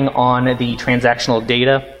reporting on the transactional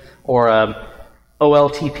data, or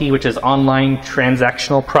OLTP, which is online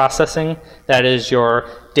transactional processing. That is your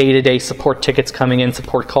day-to-day support tickets coming in,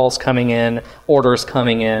 support calls coming in, orders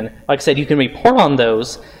coming in. Like I said, you can report on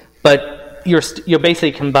those, but you're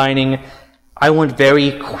basically combining, I want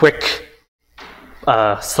very quick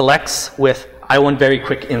selects with I want very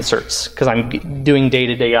quick inserts, because I'm doing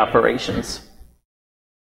day-to-day operations.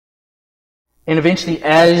 And eventually,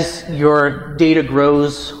 as your data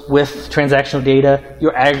grows with transactional data,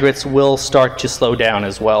 your aggregates will start to slow down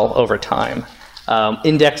as well over time.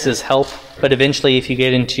 Indexes help, but eventually if you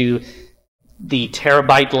get into the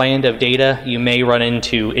terabyte land of data, you may run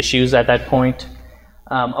into issues at that point.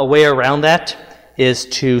 A way around that is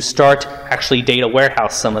to start actually data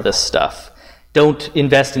warehouse some of this stuff. Don't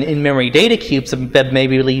invest in in-memory data cubes, but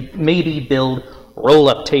maybe build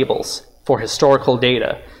roll-up tables for historical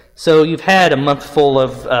data. So you've had a month full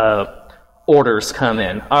of orders come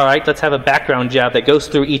in. All right, let's have a background job that goes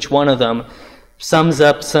through each one of them, sums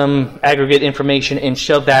up some aggregate information, and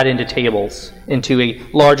shove that into tables, into a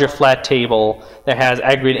larger flat table that has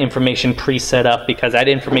aggregate information pre-set up, because that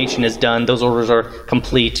information is done. Those orders are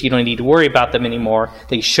complete. You don't need to worry about them anymore.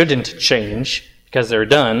 They shouldn't change because they're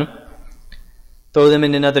done. Throw them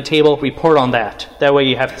in another table, report on that. That way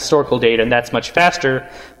you have historical data, and that's much faster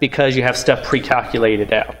because you have stuff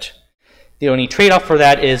pre-calculated out. The only trade-off for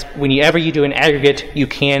that is whenever you do an aggregate, you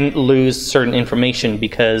can lose certain information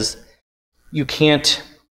because you can't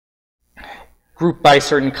group by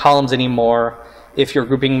certain columns anymore. If you're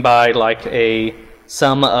grouping by like a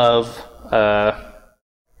sum of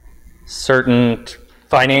certain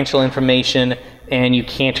financial information, and you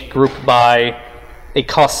can't group by a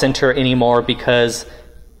cost center anymore, because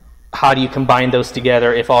how do you combine those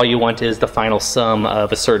together if all you want is the final sum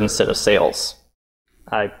of a certain set of sales?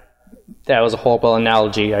 That was a horrible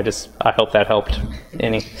analogy. I hope that helped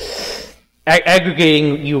any.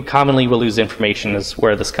 Aggregating, you commonly will lose information, is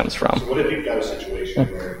where this comes from. So what if you've got a situation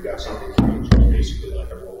where you've got something which is basically like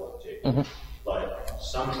a roll-up table, but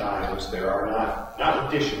sometimes there are not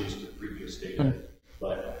additions to previous data,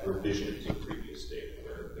 but revisions to previous data,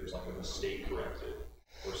 where there's like a mistake corrected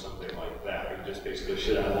or something like that. You just basically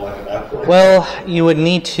shit out of luck at that point. Well, you would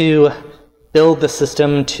need to build the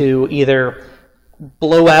system to either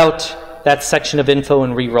blow out that section of info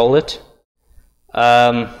and re-roll it,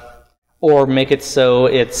 or make it so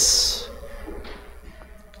it's,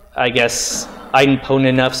 I guess, idempotent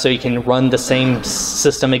enough so you can run the same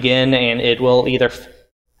system again, and it will either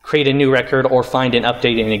create a new record or find an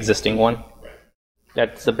update in an existing one.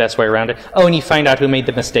 That's the best way around it. Oh, and you find out who made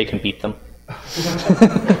the mistake and beat them.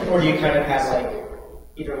 Or you kind of have like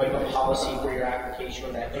either like a policy for your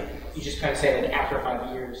application that you just kind of say like after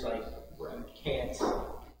 5 years, like you can't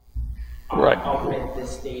augment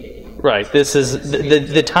this data anymore. Right. This is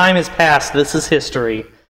the time has passed. This is history.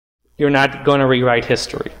 You're not going to rewrite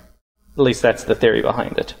history. At least that's the theory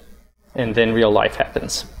behind it. And then real life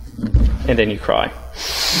happens. And then you cry.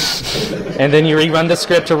 And then you rerun the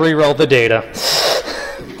script to re-roll the data.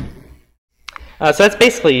 So that's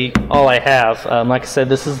basically all I have. Like I said,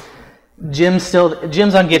 this is Gym's on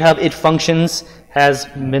GitHub. It functions, has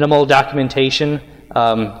minimal documentation.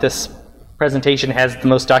 This presentation has the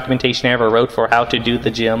most documentation I ever wrote for how to do the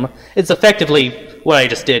gym. It's effectively what I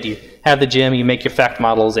just did. You have the gym, you make your fact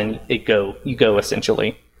models, and you go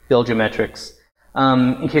essentially. Build your metrics.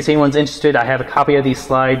 In case anyone's interested, I have a copy of these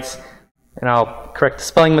slides and I'll correct the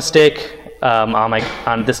spelling mistake on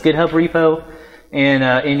this GitHub repo, and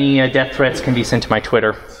any death threats can be sent to my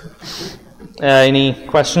Twitter. Any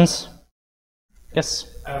questions? Yes?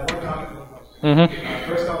 One comment, one question.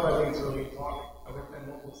 First off, I think it's really good talk. I worked on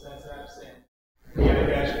multiple stats apps, and the other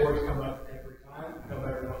dashboards come up every time.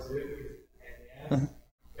 Nobody wants to do it because it's an ass.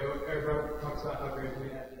 Everyone talks about how great we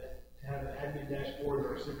have an admin dashboard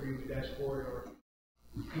or a super user dashboard or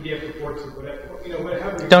PDF reports or whatever.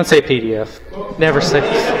 Whatever. Don't say PDF. Well, Never say.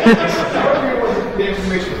 The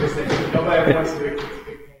information is the same. Nobody wants to do it. It's a big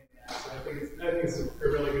pain in the ass. So I think it's a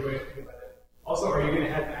really good way to think about it. Also, are you going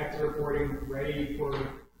to have active reporting ready for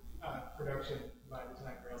production by the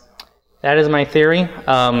time Rails comes? That is my theory.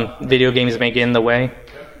 Video games may get in the way,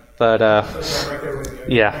 but So right there with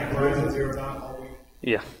you. yeah. Horizon Zero Dawn all week.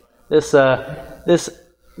 Yeah. This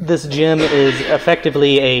gem is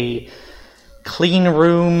effectively a clean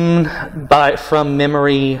room from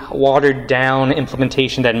memory, watered down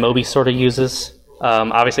implementation that Moby sort of uses.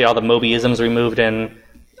 Obviously, all the Moby-isms removed, and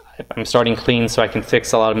I'm starting clean so I can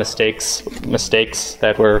fix a lot of mistakes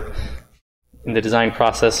that were in the design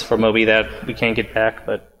process for Moby that we can't get back.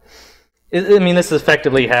 But I mean, this is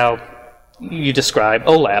effectively how you describe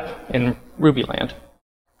OLAP in Ruby land.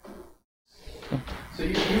 So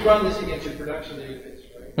you run this against your production database,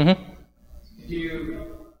 right? Mm-hmm.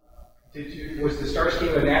 Was the star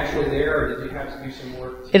schema naturally there, or did you have to do some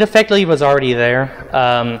work? It effectively was already there.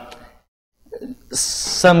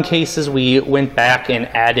 Some cases we went back and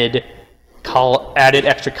added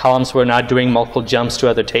extra columns so we're not doing multiple jumps to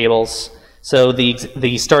other tables. So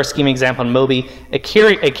the star schema example on Moby, a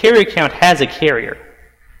carrier count has a carrier,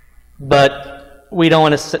 but we don't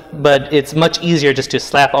want to. But it's much easier just to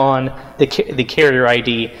slap on the carrier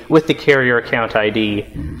ID with the carrier account ID,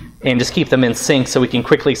 and just keep them in sync so we can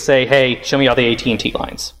quickly say, "Hey, show me all the AT&T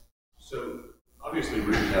lines." So obviously,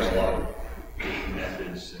 Ruby has a lot of date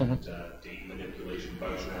methods and date manipulation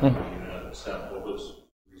functionality and stuff. What was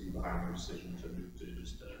the reason behind your decision to move to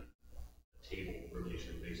just a table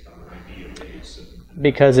relation based on an ID of dates?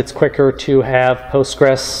 Because it's quicker to have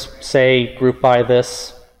Postgres say group by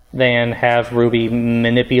this than have Ruby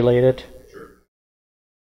manipulate it. Sure.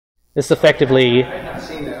 This effectively. I had not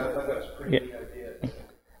seen that. I thought that was a pretty good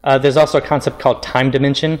idea. There's also a concept called time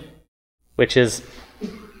dimension, which is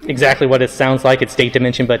exactly what it sounds like. It's date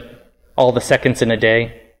dimension, but all the seconds in a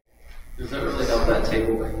day. Does that really help that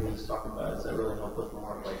table that you were just talking about? Does that really help with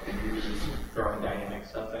more like the users throwing dynamic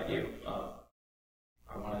stuff at you?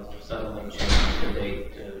 I want to suddenly change the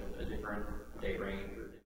date to a different date range.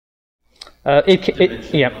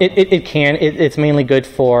 It can. It's mainly good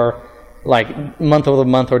for like month over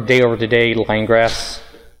month or day over day line graphs.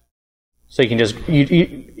 So you can just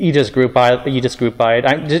you just group by it.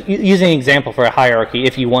 I'm just using an example for a hierarchy.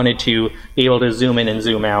 If you wanted to be able to zoom in and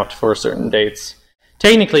zoom out for certain dates,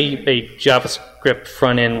 technically a JavaScript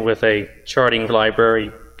front end with a charting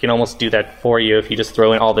library can almost do that for you if you just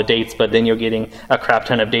throw in all the dates. But then you're getting a crap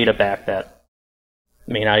ton of data back that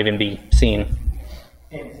may not even be seen.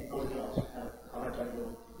 And we can also kind of comment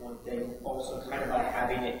on one thing. Also, kind of by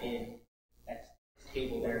having it in that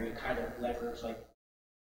table there, you kind of leverage like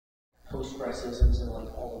Postgresisms and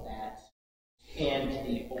like all of that, and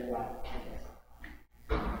the OLAP kind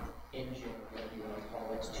of engine, or whatever you want to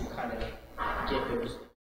call it, to kind of get those.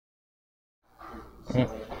 So like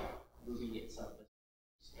Ruby itself.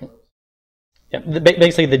 Yeah,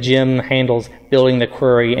 basically the gem handles building the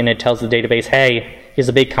query, and it tells the database, hey, here's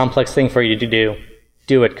a big complex thing for you to do.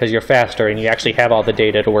 Do it because you're faster and you actually have all the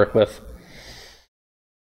data to work with.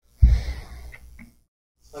 I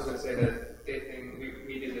was going to say that date thing,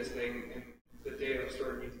 we did this thing, and the data was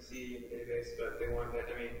stored in UTC in the database, but they wanted it,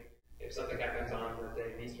 I mean, if something happens on the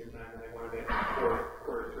day in Eastern time, and they wanted it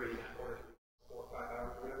quarter 3, not quarter 4 or 5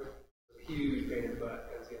 hours or whatever, it was a huge pain in the butt.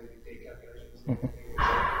 That was going to do date calculations and everything. So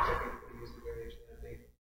I think we used the variation of that date.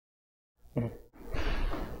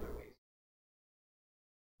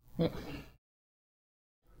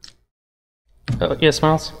 Yes,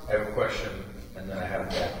 Miles? I have a question, and then I have a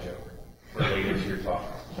bad joke related to your talk.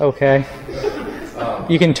 Okay.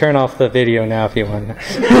 You can turn off the video now if you want.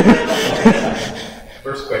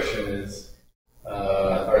 First question is,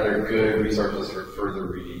 are there good resources for further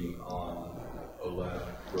reading on OLAP,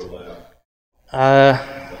 ROLAP?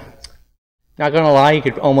 Not gonna lie, you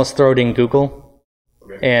could almost throw it in Google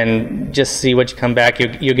and just see what you come back.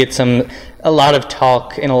 You get a lot of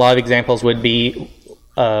talk, and a lot of examples would be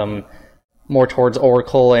more towards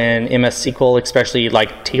Oracle and MS SQL, especially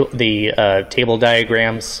like the table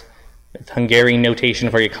diagrams, with Hungarian notation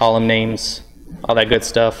for your column names, all that good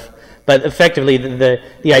stuff. But effectively,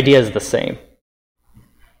 the idea is the same.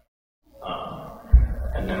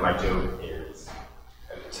 And then my joke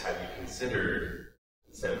considered,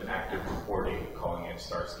 instead of active reporting, calling it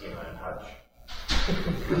star schema and Hutch?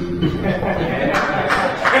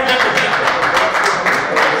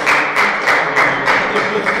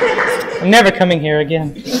 I'm never coming here again.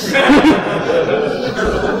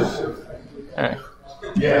 All right.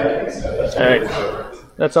 Yeah, I think so. All right.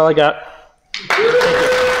 That's all I got.